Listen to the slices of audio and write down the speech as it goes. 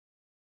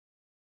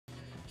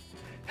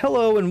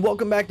Hello and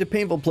welcome back to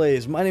Painful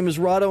Plays. My name is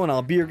Rado and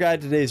I'll be your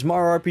guide to today's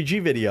Mario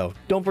RPG video.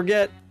 Don't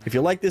forget, if you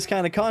like this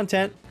kind of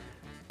content,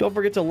 don't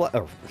forget to like,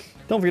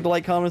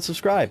 comment, and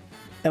subscribe,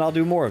 and I'll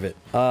do more of it.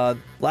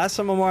 Last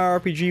time on Mario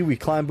RPG, we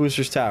climbed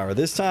Booster's Tower.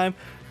 This time,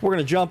 we're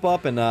gonna jump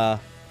up and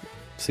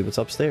see what's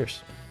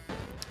upstairs.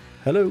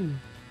 Hello.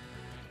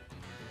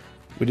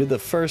 We did the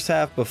first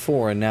half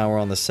before, and now we're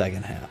on the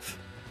second half.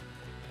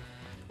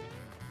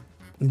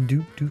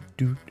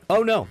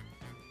 Oh no!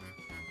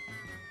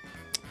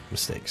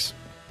 Mistakes.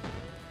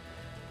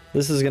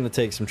 This is going to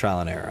take some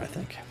trial and error, I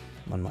think,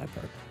 on my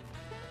part.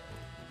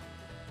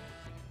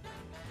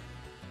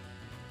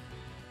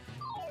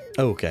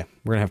 Okay,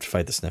 we're going to have to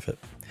fight the Sniffit.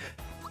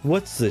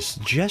 What's this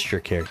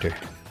gesture character?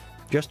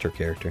 Gesture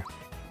character.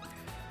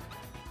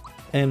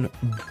 And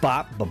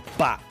bop, bop,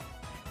 bop.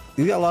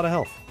 He's got a lot of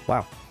health.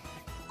 Wow.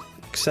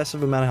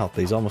 Excessive amount of health, but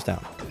he's almost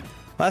down.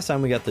 Last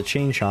time we got the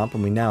Chain Chomp,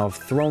 and we now have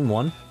thrown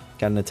one.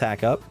 Got an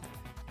attack up.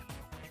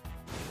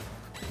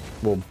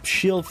 We'll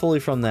shield fully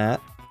from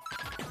that.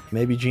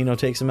 Maybe Geno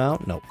takes him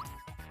out? Nope.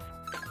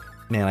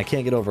 Man, I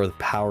can't get over the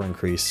power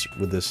increase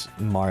with this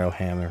Mario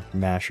Hammer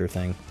Masher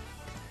thing.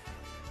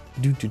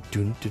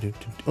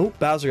 Oh,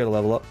 Bowser got a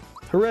level up.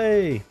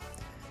 Hooray!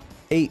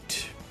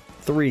 8,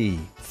 3,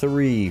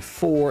 3,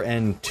 4,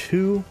 and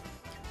 2.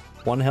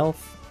 1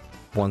 health,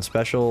 1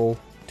 special,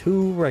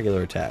 2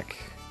 regular attack.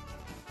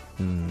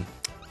 It's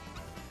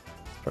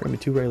probably gonna be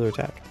 2 regular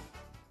attack.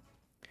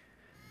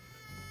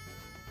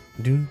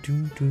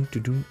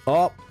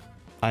 Oh,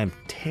 I am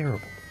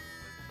terrible.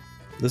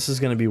 This is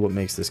going to be what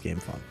makes this game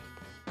fun.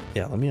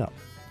 Yeah, let me up.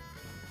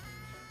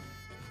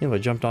 Yeah, but I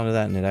jumped onto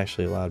that and it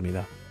actually allowed me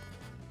to.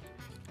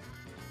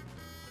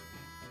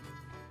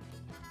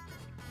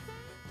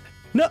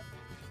 No!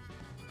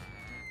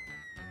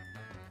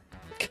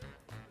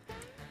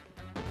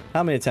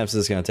 How many attempts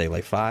is this going to take?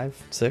 Like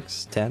 5,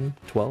 6, 10,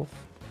 12?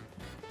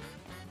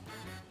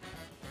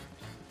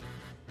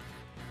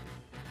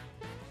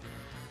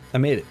 I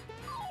made it.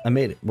 I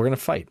made it. We're gonna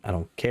fight. I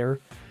don't care.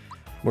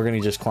 We're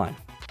gonna just climb.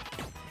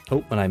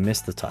 Oh, and I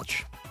missed the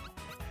touch.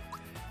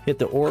 Hit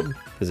the orb,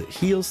 because it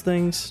heals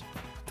things.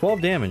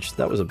 12 damage.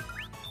 That was a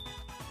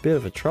bit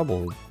of a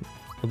troubled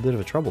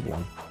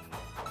one.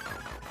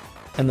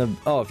 And the,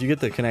 oh, if you get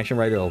the connection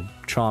right, it'll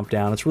chomp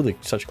down. It's really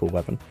such a cool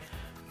weapon.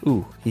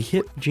 Ooh, he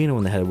hit Geno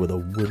in the head with a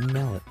wooden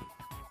mallet.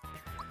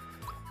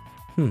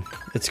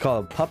 It's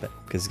called a puppet,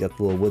 because he's got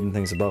the little wooden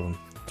things above him.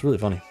 It's really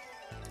funny.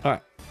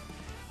 Alright.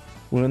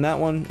 Win that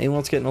one. Anyone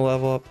else getting a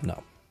level up?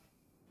 No.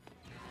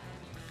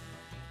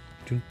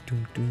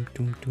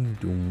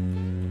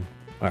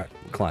 Alright,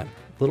 climb.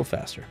 A little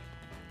faster.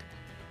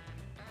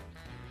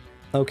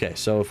 Okay,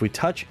 so if we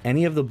touch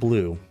any of the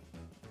blue,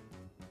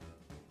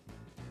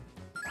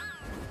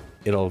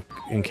 we'll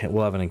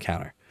have an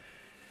encounter.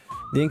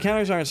 The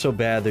encounters aren't so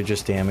bad, they're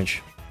just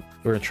damage.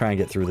 We're gonna try and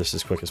get through this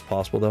as quick as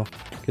possible, though,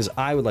 because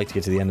I would like to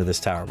get to the end of this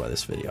tower by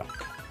this video.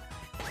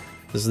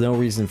 There's no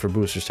reason for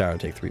Booster's Tower to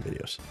take 3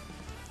 videos.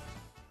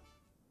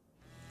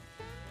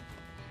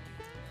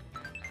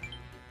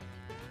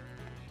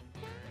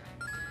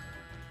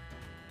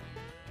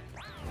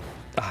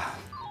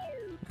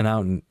 And I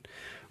don't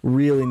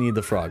really need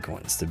the frog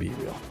coins to be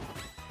real.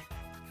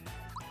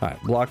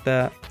 Alright, block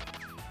that.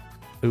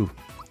 Ooh.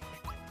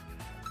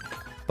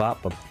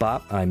 Bop, bop,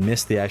 bop. I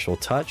missed the actual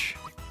touch.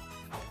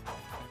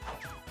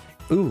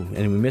 Ooh,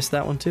 and we missed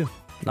that one too.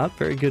 Not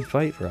very good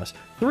fight for us.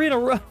 3 in a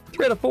row.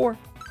 3 out of 4.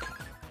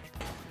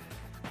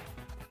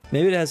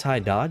 Maybe it has high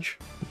dodge.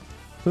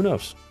 Who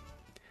knows?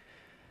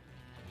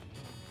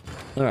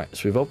 Alright,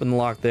 so we've opened the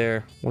lock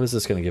there. What is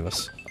this going to give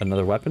us?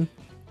 Another weapon?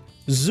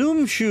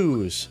 Zoom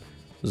shoes!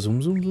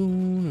 Zoom,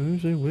 zoom,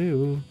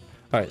 zoom.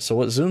 Alright, so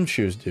what zoom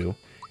shoes do,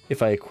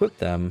 if I equip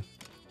them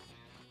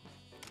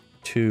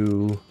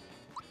to...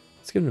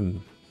 Let's give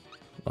them...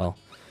 Well,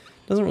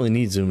 it doesn't really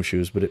need zoom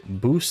shoes, but it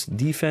boosts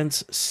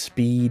defense,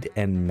 speed,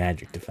 and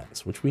magic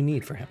defense, which we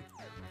need for him.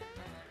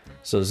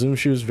 So zoom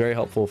shoes, very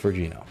helpful for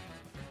Geno.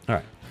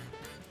 Alright.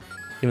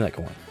 Give me that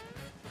coin.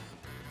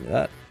 Give me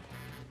that.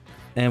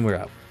 And we're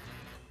out.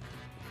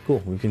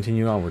 Cool, we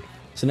continue onward.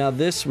 So now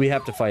this, we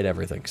have to fight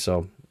everything,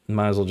 so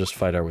might as well just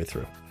fight our way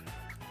through.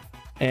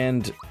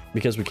 And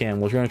because we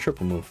can, we're going to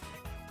triple move.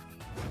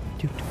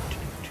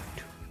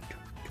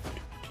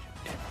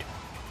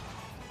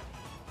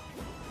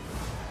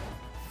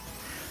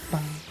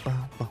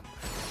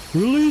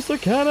 Release the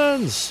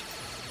cannons!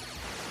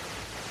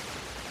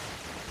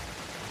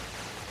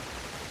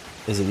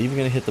 Is it even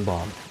going to hit the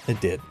bomb? It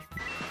did.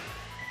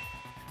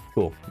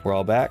 Cool, we're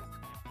all back.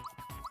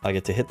 I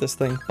get to hit this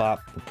thing.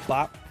 Bop,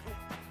 bop.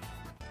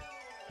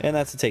 And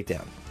that's a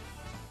takedown.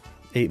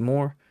 8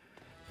 more.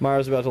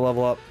 Mario's about to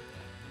level up.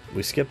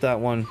 We skip that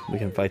one. We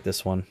can fight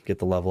this one. Get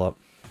the level up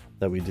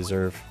that we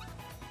deserve.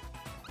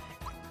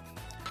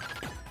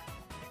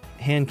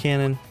 Hand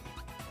cannon.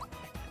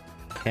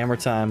 Hammer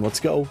time. Let's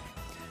go.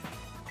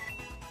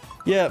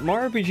 Yeah,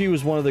 Mario RPG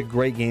was one of the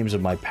great games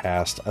of my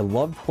past. I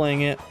loved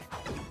playing it.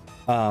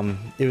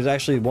 It was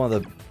actually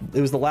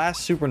it was the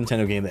last Super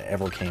Nintendo game that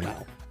ever came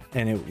out.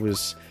 And it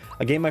was,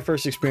 I gained my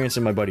first experience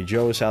in my buddy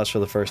Joe's house for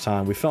the first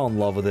time. We fell in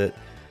love with it.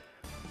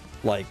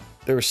 Like,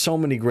 there were so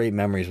many great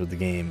memories with the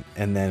game,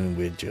 and then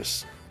we had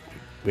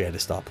to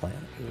stop playing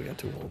because we got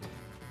too old.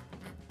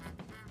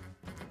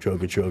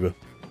 Chugga chugga.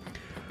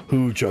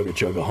 Who chugga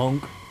chugga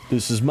hunk?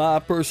 This is my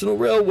personal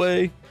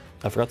railway.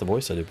 I forgot the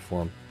voice I did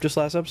before him. Just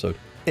last episode.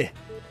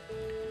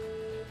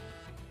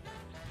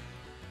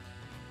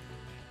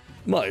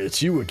 My,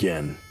 it's you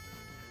again.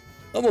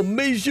 I'm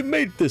amazed you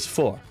made it this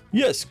far.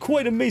 Yes,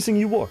 quite amazing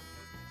you are.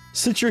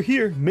 Since you're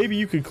here, maybe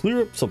you could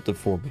clear up something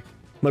for me.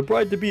 My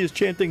bride-to-be is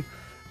chanting,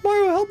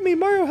 Mario help me,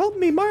 Mario help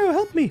me, Mario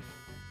help me.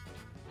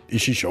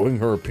 Is she showing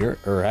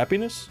her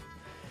happiness?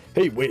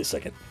 Hey, wait a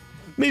second.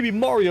 Maybe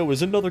Mario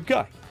is another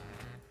guy.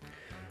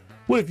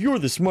 What if you're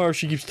this Mario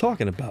she keeps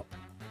talking about?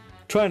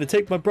 Trying to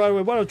take my bride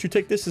away, why don't you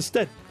take this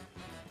instead?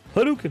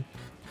 Hadouken.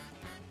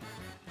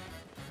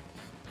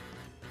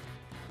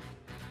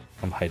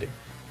 I'm hiding.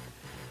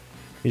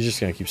 He's just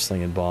gonna keep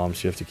slinging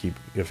bombs. You have to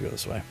go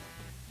this way.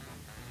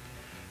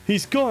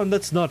 He's gone,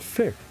 that's not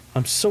fair.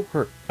 I'm so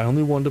hurt. I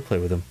only wanted to play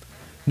with him.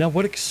 Now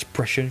what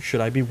expression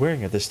should I be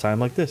wearing at this time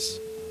like this?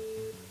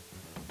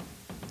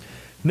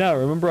 Now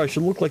remember I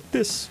should look like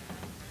this.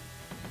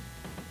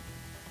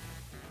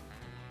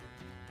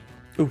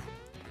 Ooh.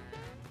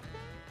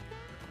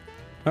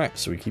 Alright,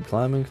 so we keep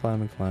climbing,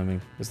 climbing,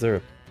 climbing. Is there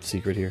a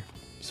secret here?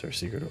 Is there a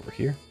secret over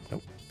here?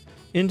 Nope.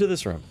 Into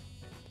this room.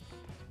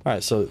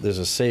 Alright, so there's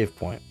a save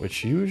point,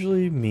 which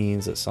usually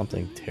means that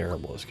something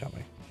terrible is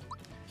coming.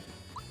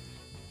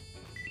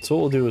 So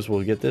what we'll do is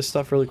we'll get this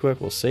stuff really quick,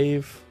 we'll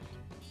save,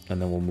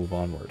 and then we'll move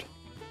onward.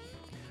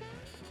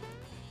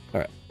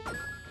 Alright.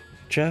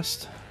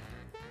 Chest.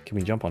 Can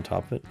we jump on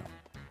top of it? No.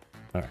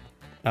 Alright.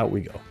 Out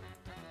we go.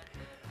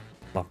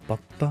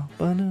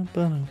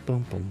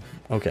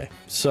 Okay,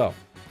 so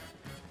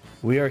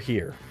we are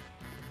here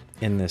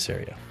in this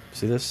area.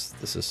 See this?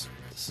 This is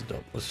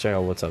dope. Let's check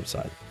out what's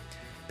outside.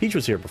 Peach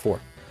was here before.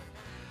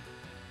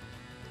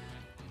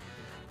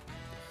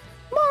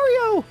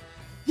 Mario!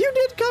 You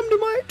did come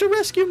to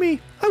rescue me.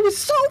 I was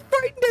so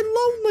frightened and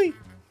lonely.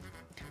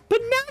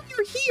 But now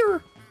you're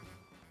here.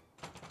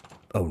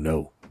 Oh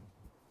no.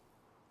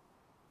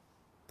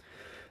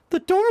 The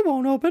door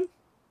won't open.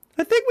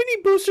 I think we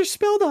need Booster's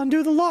spell to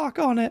undo the lock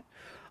on it.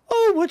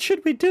 Oh, what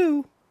should we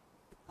do?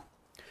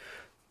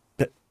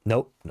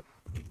 Nope. No.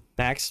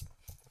 Max.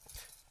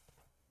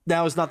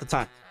 Now is not the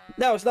time.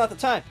 Now is not the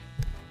time.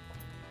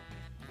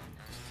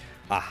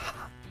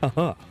 Ah.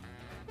 Uh-huh.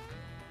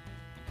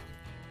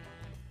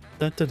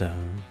 Da-da-da.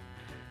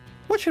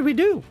 What should we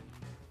do?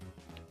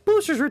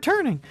 Booster's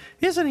returning,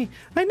 isn't he?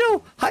 I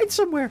know. Hide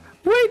somewhere.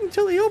 Wait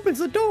until he opens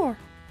the door.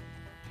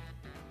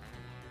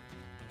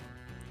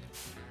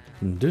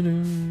 You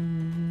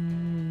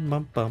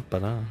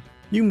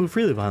can move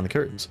freely behind the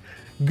curtains.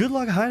 Good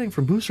luck hiding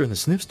from Booster and the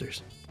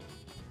Snifsters.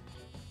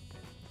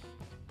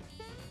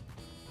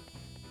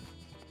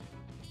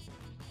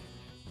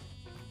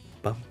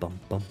 Bum bum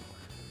bum.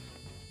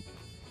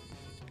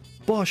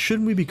 Boss,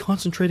 shouldn't we be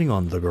concentrating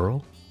on the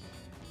girl?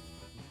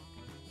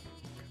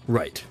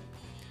 Right.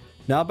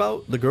 Now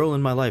about the girl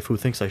in my life who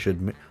thinks I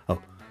should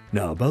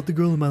now about the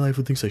girl in my life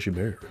who thinks I should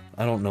marry her.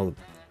 I don't know.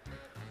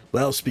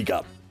 Well, speak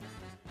up.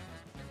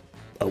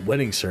 A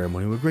wedding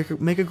ceremony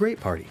would make a great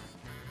party.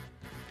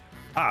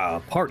 Ah, a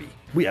party.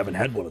 We haven't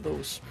had one of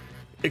those.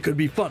 It could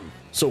be fun.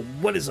 So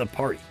what is a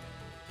party?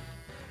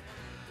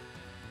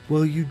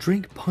 Well, you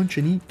drink punch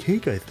and eat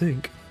cake, I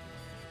think.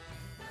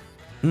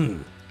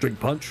 Drink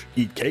punch,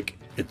 eat cake?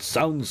 It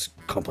sounds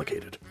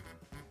complicated.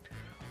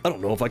 I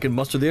don't know if I can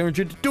muster the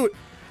energy to do it.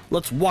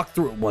 Let's walk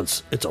through it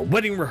once. It's a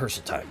wedding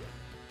rehearsal time.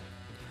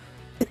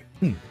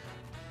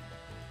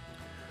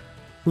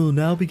 We'll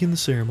now begin the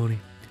ceremony.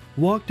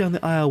 Walk down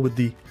the aisle with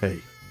the... Hey,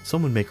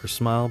 someone make her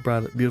smile,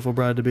 beautiful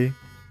bride-to-be.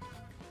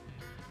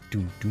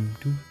 Doom, doom,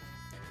 doom.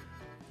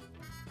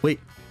 Wait,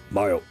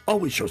 Mario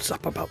always shows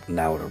up about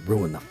now to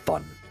ruin the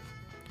fun.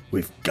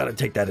 We've got to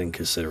take that in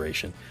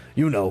consideration.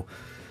 You know,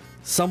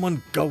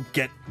 someone go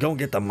and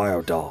get the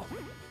Mario doll.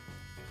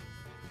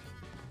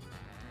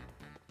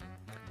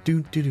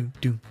 Doom, doom,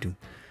 doom, doom.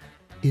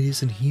 It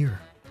isn't here.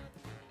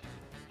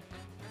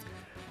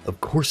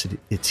 Of course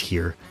it's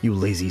here. You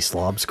lazy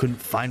slobs couldn't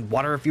find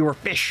water if you were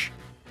fish.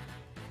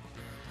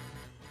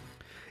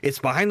 It's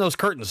behind those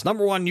curtains.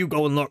 Number one, you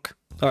go and look.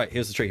 All right,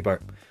 here's the tricky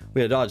part.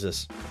 We gotta dodge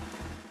this.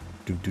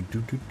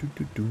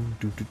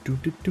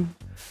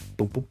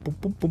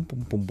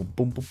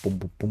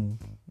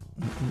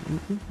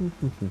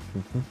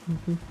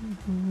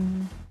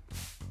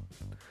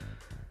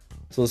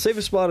 So the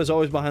safest spot is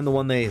always behind the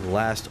one they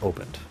last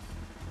opened.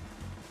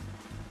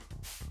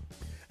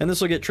 And this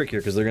will get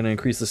trickier because they're going to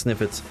increase the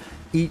snippets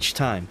each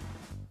time.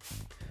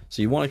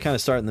 So you want to kind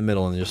of start in the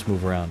middle and just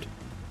move around.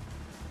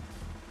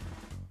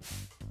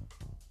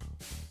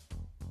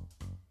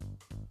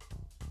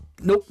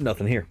 Nope,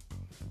 nothing here.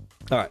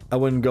 Alright, I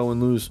wouldn't go and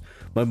lose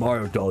my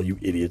Mario doll, you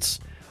idiots.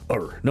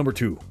 Number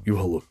two,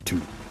 you look too.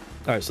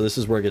 Alright, so this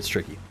is where it gets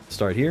tricky.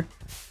 Start here.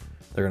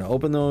 They're going to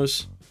open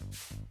those.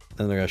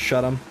 Then they're going to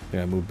shut them.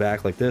 They're going to move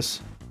back like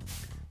this.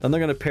 Then they're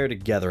going to pair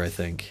together, I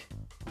think.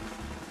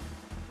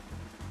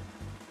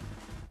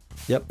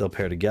 Yep, they'll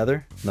pair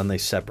together. Then they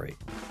separate.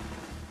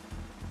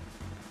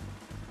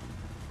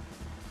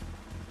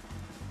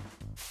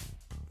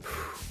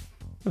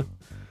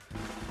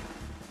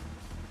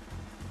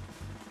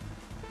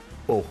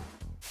 Oh,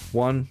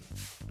 one.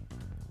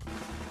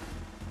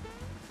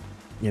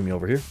 Get me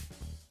over here.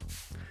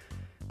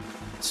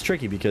 It's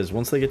tricky because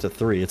once they get to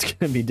 3, it's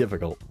going to be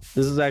difficult.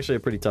 This is actually a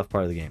pretty tough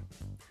part of the game.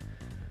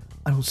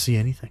 I don't see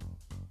anything.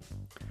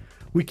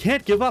 We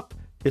can't give up.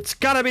 It's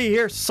got to be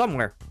here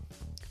somewhere.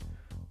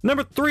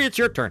 Number 3, it's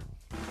your turn.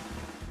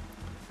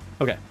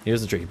 Okay, here's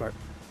the tricky part.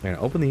 We're going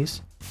to open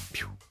these.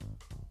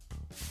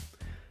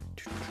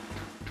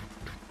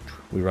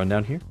 We run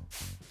down here.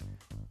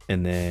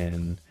 And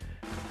then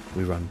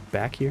we run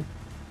back here.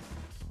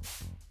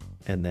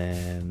 And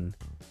then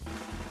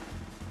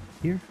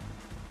here.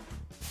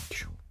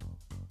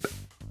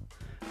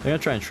 I'm going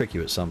to try and trick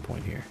you at some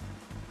point here.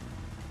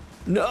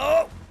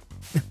 No!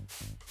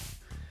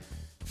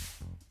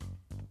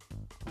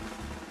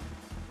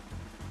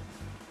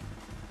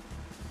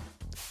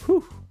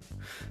 Whew.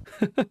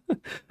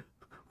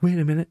 Wait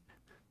a minute.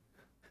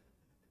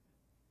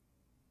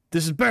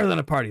 This is better than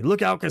a party.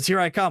 Look out, because here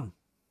I come.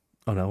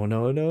 Oh, no,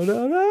 no, no,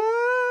 no,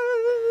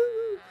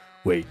 no.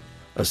 Wait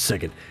a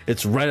second.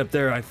 It's right up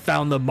there. I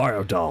found the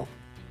Mario doll.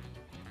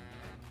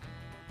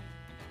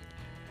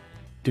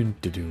 Dun,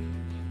 dun,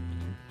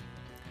 dun.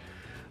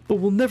 But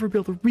we'll never be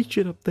able to reach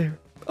it up there.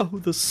 Oh,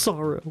 the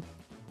sorrow.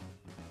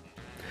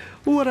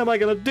 What am I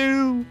going to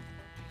do?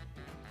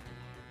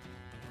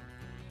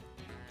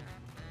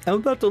 I'm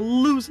about to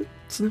lose it.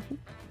 Sniffle.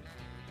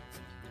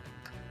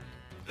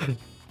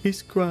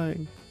 He's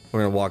crying.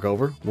 We're going to walk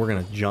over. We're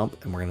going to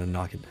jump and we're going to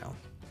knock it down.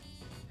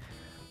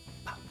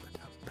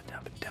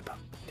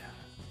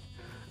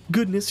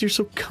 Goodness, you're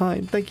so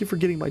kind. Thank you for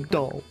getting my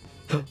doll.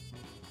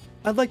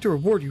 I'd like to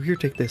reward you. Here,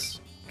 take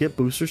this. Get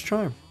Booster's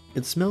charm.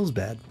 It smells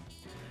bad.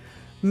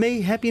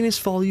 May happiness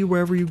follow you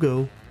wherever you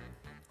go.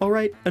 All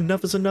right,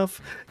 enough is enough.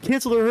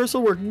 Cancel the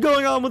rehearsal. We're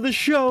going on with the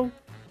show.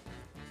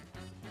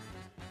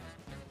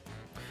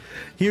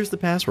 Here's the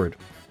password.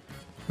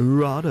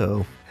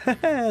 Rado.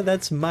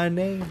 That's my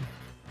name.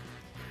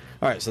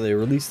 All right, so they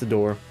release the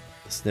door.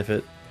 Sniff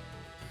it.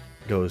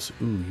 Goes,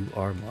 ooh, you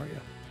are Mario.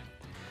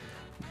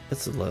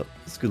 That's a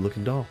good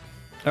looking doll.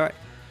 All right,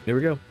 here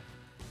we go.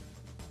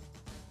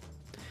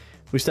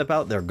 We step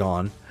out, they're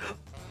gone.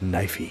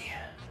 Knifey.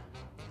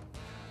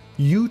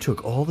 You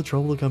took all the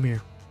trouble to come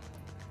here.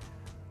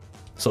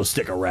 So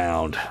stick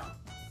around.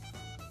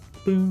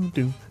 Boom,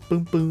 boom,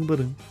 boom, boom,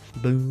 boom,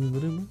 boom,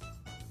 boom.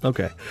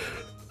 Okay.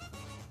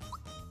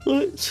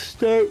 Let's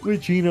start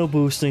with Geno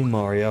boosting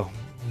Mario.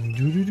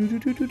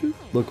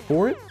 Look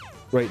for it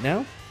right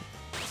now.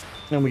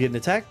 And we get an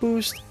attack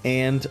boost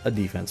and a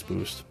defense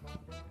boost.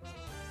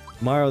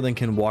 Mario then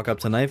can walk up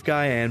to Knife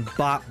Guy and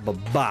bop, bop,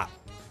 bop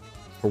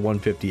for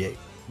 158.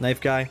 Knife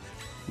Guy,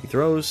 he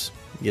throws,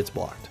 he gets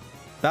blocked.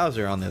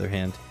 Bowser, on the other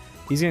hand,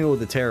 he's going to go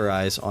with the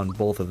Terrorize on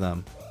both of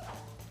them.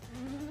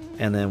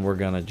 And then we're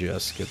going to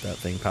just get that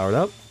thing powered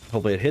up.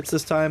 Hopefully it hits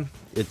this time.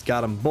 It got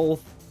them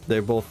both.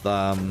 They're both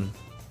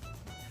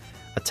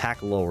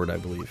attack lowered, I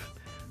believe.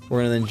 We're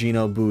going to then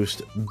Geno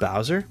boost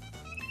Bowser.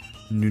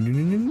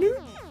 We'll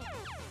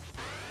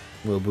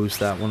boost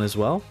that one as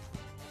well.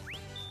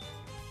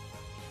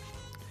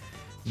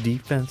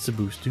 Defense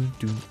boost.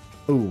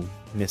 Ooh,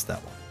 missed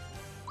that one.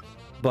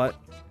 But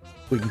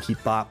we can keep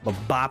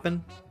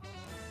bopping.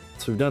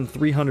 So we've done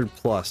 300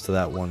 plus to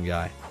that one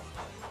guy.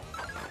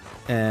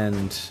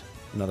 And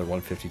another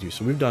 152.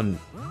 So we've done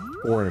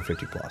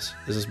 450 plus.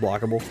 Is this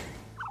blockable?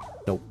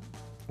 Nope.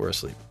 We're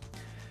asleep.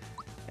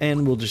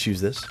 And we'll just use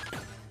this.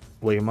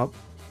 Wake him up.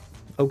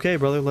 Okay,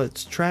 brother,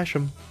 let's trash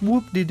him.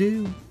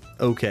 Whoop-de-doo.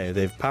 Okay,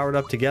 they've powered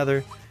up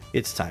together.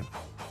 It's time.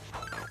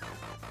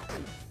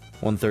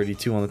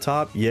 132 on the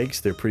top.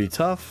 Yikes, they're pretty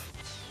tough.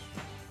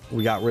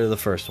 We got rid of the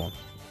first one.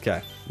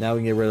 Okay, now we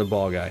can get rid of the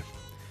ball guy.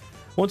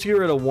 Once you get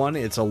rid of one,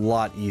 it's a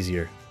lot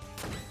easier.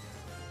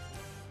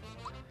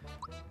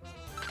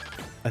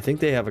 I think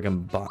they have a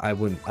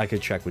combine. I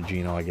could check with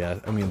Geno, I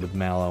guess. I mean, with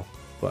Mallow,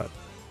 but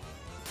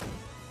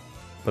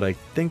I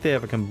think they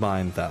have a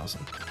combined 1,000.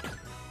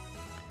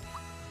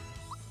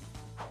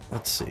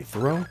 Let's see.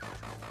 Throw.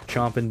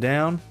 Chomping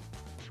down.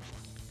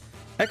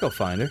 Echo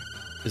Finder.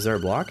 Is there a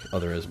block? Oh,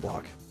 there is a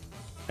block.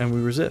 And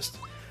we resist.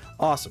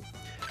 Awesome.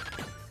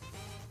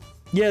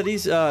 Yeah,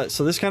 these, so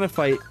this kind of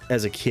fight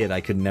as a kid I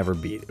could never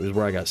beat. It was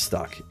where I got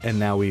stuck. And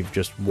now we've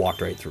just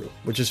walked right through,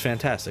 which is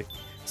fantastic.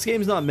 This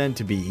game's not meant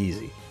to be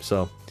easy,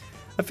 so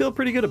I feel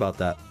pretty good about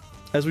that.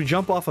 As we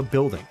jump off a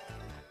building.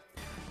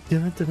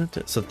 Dun, dun, dun,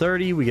 dun. So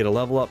 30, we get a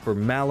level up for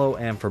Mallow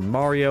and for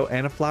Mario,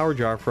 and a flower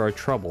jar for our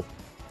trouble.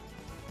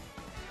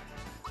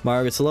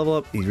 Mario gets a level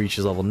up, he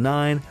reaches level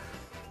 9.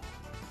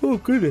 Oh,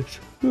 goodness.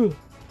 Oh.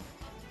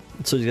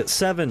 So you get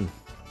 7,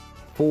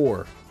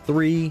 4,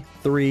 3,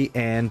 3,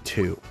 and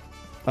 2.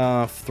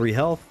 3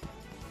 health,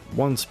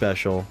 1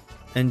 special,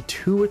 and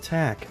 2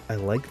 attack. I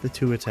like the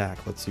 2 attack.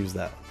 Let's use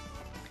that.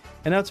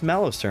 And now it's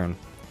Mallow's turn.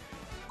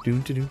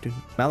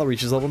 Mallow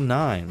reaches level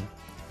 9.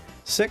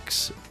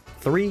 6,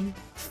 3,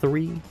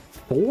 3,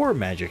 4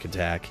 magic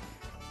attack,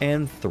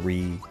 and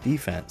 3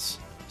 defense.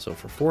 So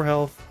for 4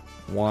 health,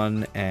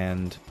 1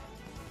 and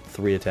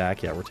 3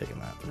 attack. Yeah, we're taking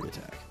that. 3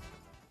 attack.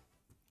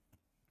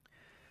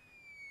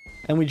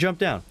 And we jump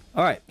down.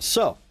 Alright,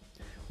 so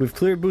we've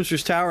cleared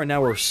Booster's Tower, and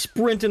now we're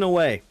sprinting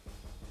away.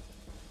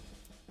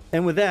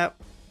 And with that,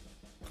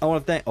 I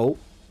want to thank...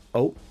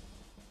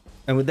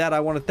 And with that, I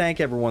want to thank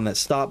everyone that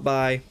stopped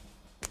by.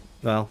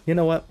 Well, you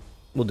know what?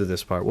 We'll do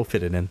this part. We'll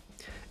fit it in.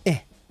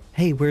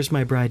 Hey, where's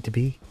my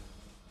bride-to-be?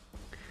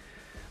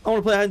 I want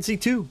to play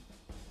hide-and-seek too.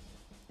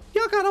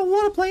 Yuck, I don't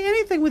want to play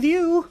anything with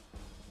you.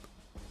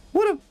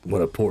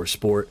 What a poor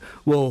sport.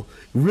 Well,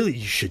 really,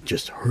 you should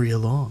just hurry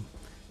along.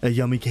 A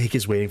yummy cake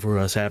is waiting for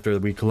us after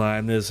we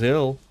climb this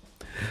hill.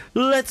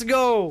 Let's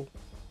go!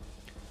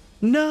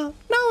 No,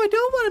 I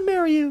don't want to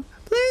marry you.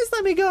 Please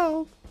let me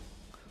go.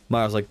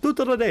 Mario's like, help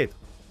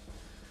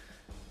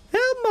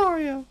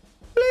Mario.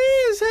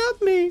 Please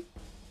help me.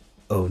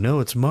 Oh no,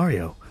 it's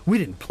Mario. We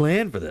didn't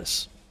plan for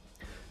this.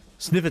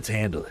 Sniffets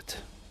handle it.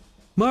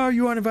 Mario,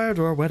 you aren't invited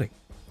to our wedding.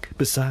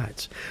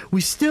 Besides,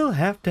 we still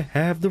have to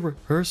have the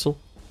rehearsal.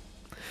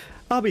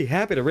 I'll be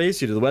happy to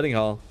race you to the wedding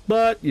hall,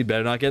 but you'd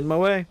better not get in my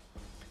way.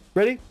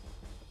 Ready?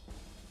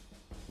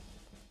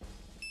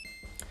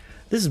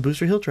 This is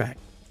Booster Hill Track.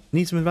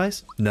 Need some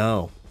advice?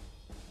 No.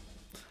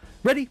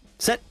 Ready,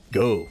 set,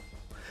 go.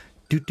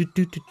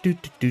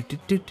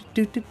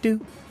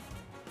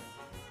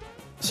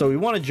 So we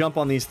want to jump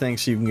on these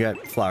things so you can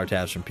get flower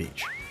tabs from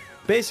Peach.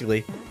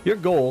 Basically, your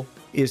goal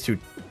is to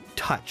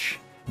touch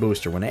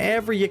Booster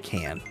whenever you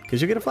can,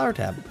 because you'll get a flower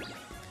tab.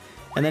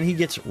 And then he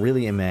gets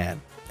really mad.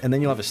 And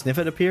then you'll have a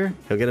Sniffet appear.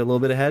 He'll get a little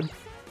bit ahead.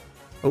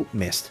 Oh,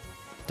 missed.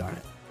 Darn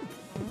it.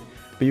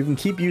 But you can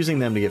keep using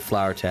them to get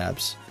flower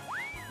tabs.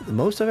 The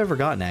most I've ever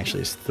gotten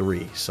actually is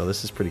 3, so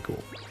this is pretty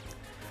cool.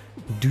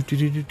 Give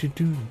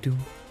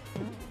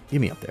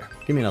me up there.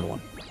 Give me another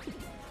one.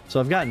 So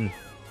I've gotten...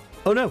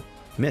 Oh no!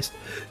 Missed.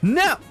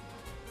 No!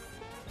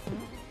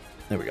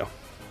 There we go.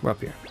 We're up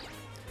here.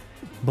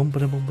 Boom, ba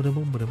boom, ba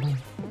boom, ba boom.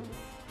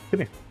 Come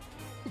here.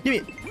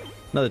 Give me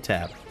another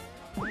tab.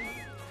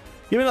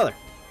 Give me another.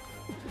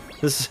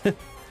 This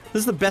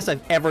is the best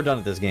I've ever done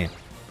at this game.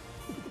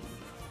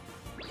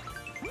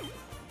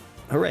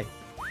 Hooray.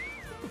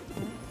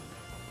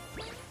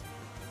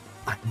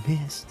 I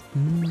missed.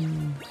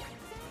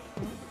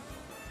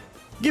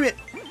 Give it.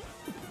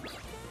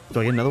 Do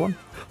I get another one?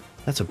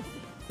 That's a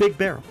big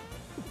barrel.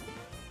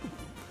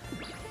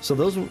 So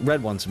those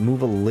red ones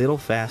move a little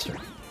faster.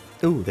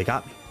 Ooh, they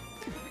got me.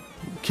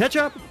 Catch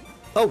up!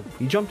 Oh,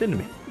 he jumped into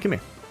me. Come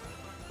here.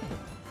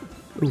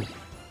 Ooh.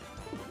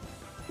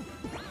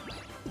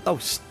 Oh,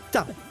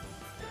 stop it.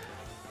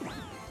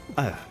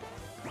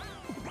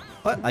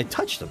 What? I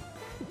touched him.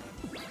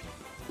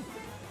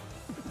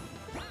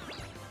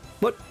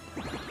 What?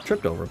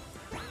 Tripped over him.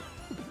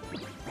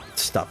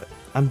 Stop it.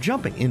 I'm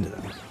jumping into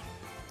them.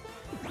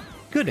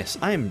 Goodness,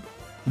 I am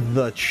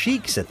the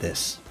cheeks at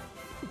this.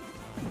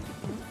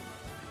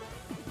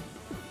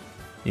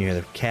 You hear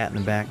the cat in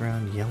the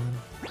background yelling.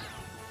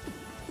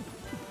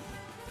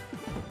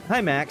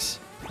 Hi, Max.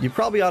 You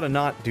probably ought to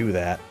not do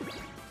that.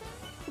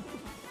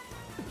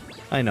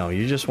 I know,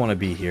 you just want to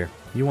be here.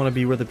 You want to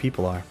be where the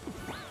people are.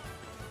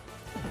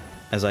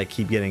 As I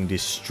keep getting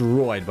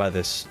destroyed by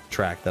this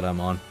track that I'm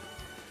on.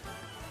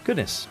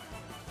 Goodness.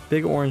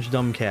 Big orange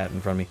dumb cat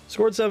in front of me.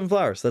 Scored 7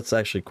 flowers. That's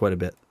actually quite a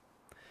bit.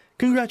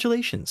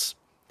 Congratulations.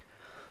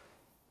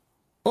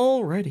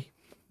 Alrighty.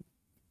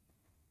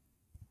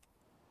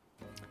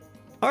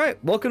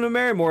 Alright, welcome to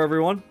Marrymore,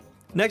 everyone.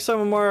 Next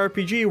time on Mario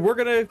RPG, we're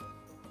gonna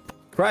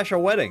crash our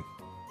wedding.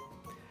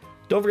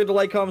 Don't forget to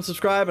like, comment,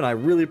 subscribe, and I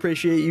really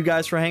appreciate you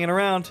guys for hanging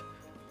around.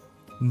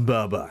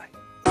 Bye-bye.